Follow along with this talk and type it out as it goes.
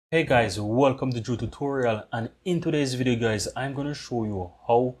Hey guys, welcome to Drew Tutorial, and in today's video guys I'm going to show you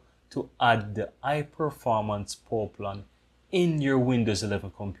how to add the high performance power plan in your Windows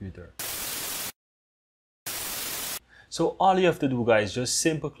 11 computer. So all you have to do guys, just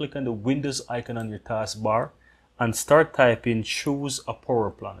simply click on the Windows icon on your taskbar and start typing choose a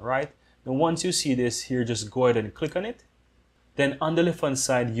power plan, right? Now once you see this here, just go ahead and click on it. Then on the left hand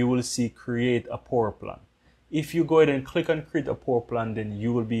side you will see create a power plan. If you go ahead and click on create a power plan, then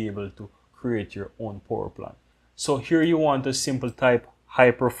you will be able to create your own power plan. So here you want to simply type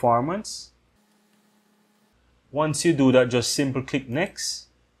high performance. Once you do that, just simply click next.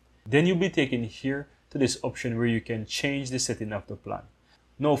 Then you'll be taken here to this option where you can change the setting of the plan.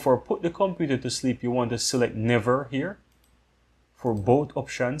 Now for put the computer to sleep, you want to select never here. For both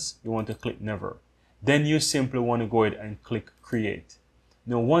options, you want to click never. Then you simply want to go ahead and click create.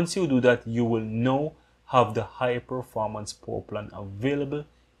 Now once you do that, you will now have the high performance power plan available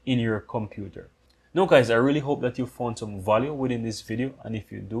in your computer. Now guys, I really hope that you found some value within this video, and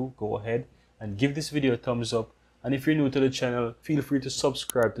if you do, go ahead and give this video a thumbs up, and if you're new to the channel, feel free to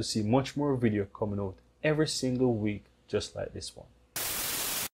subscribe to see much more video coming out every single week just like this one.